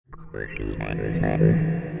Okay,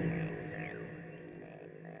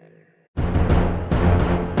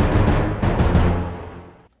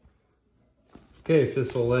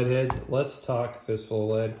 Fistful lead heads. Let's talk Fistful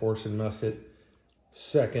lead horse and musket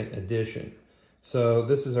second edition. So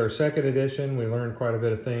this is our second edition. We learned quite a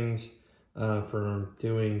bit of things from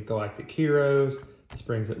doing Galactic Heroes. This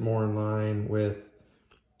brings it more in line with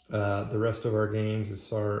the rest of our games as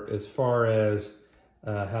far as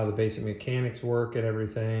how the basic mechanics work and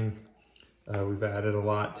everything. We've added a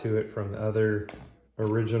lot to it from the other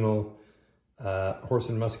original horse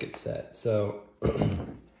and musket set. So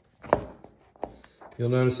you'll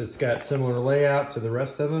notice it's got similar layout to the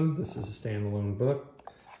rest of them. This is a standalone book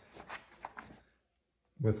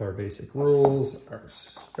with our basic rules, our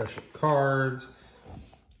special cards,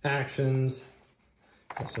 actions.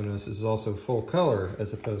 Also notice this is also full color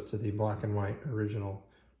as opposed to the black and white original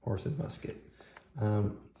horse and musket.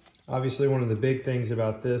 Obviously, one of the big things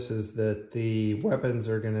about this is that the weapons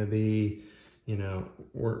are going to be, you know,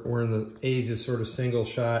 we're in the age of sort of single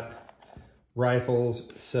shot rifles,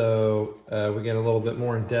 so we get a little bit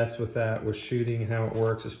more in depth with that, with shooting and how it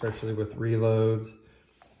works, especially with reloads.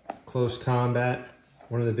 Close combat.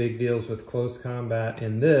 One of the big deals with close combat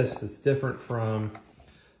in this that's different from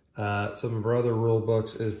some of our other rule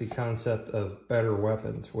books is the concept of better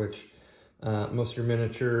weapons, which most of your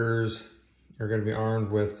miniatures are going to be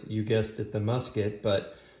armed with, you guessed it, the musket,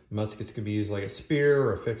 but muskets could be used like a spear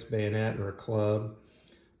or a fixed bayonet or a club.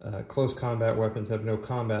 Close combat weapons have no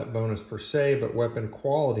combat bonus per se, but weapon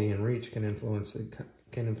quality and reach can influence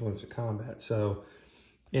the combat. So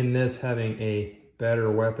in this, having a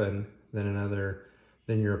better weapon than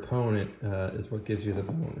your opponent is what gives you the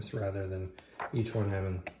bonus, rather than each one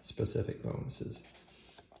having specific bonuses.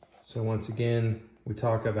 So once again, we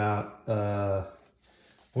talk about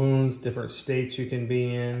wounds, different states you can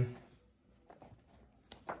be in.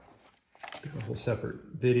 A whole separate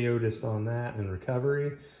video just on that and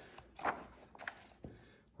recovery.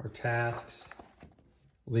 Our tasks,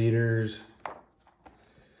 leaders.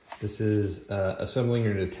 This is assembling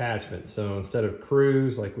your detachment. So instead of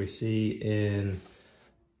crews like we see in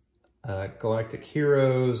Galactic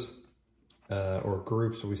Heroes or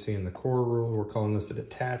groups that we see in the core rule, we're calling this a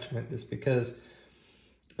detachment just because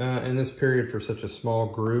in this period, for such a small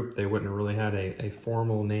group, they wouldn't have really had a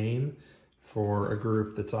formal name for a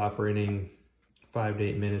group that's operating 5 to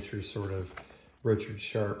 8 miniatures, sort of Richard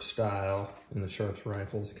Sharp style in the Sharp's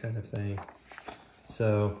rifles kind of thing.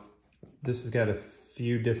 So this has got a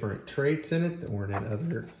few different traits in it that weren't in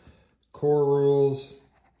other core rules.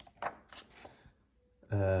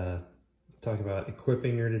 Talk about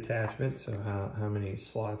equipping your detachment, so how many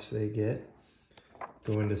slots they get.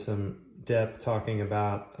 Go into some depth talking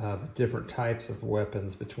about the different types of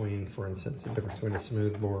weapons between, for instance, the difference between a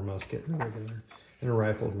smooth bore musket and a regular and a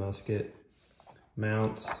rifled musket.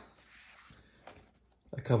 Mounts.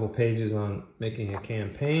 A couple pages on making a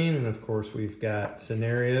campaign, and of course we've got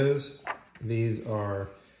scenarios. These are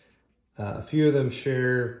a few of them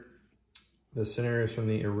share the scenarios from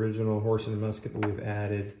the original horse and musket, but we've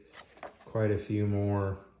added quite a few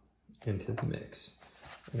more into the mix.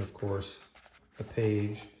 And of course, a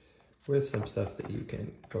page with some stuff that you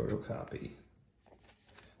can photocopy.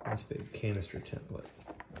 Nice big canister template.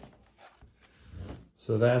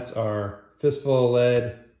 So that's our Fistful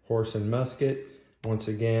lead horse and musket. Once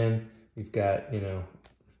again, we've got, you know,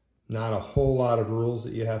 not a whole lot of rules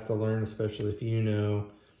that you have to learn, especially if you know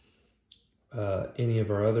any of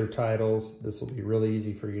our other titles. This will be really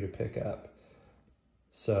easy for you to pick up.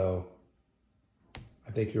 So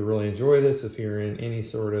I think you'll really enjoy this if you're in any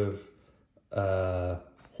sort of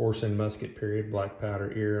horse and musket period, black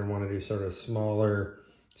powder era, and want to do sort of smaller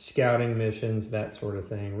scouting missions, that sort of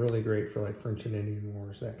thing. Really great for like French and Indian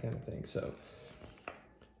Wars, that kind of thing. So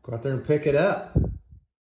go out there and pick it up.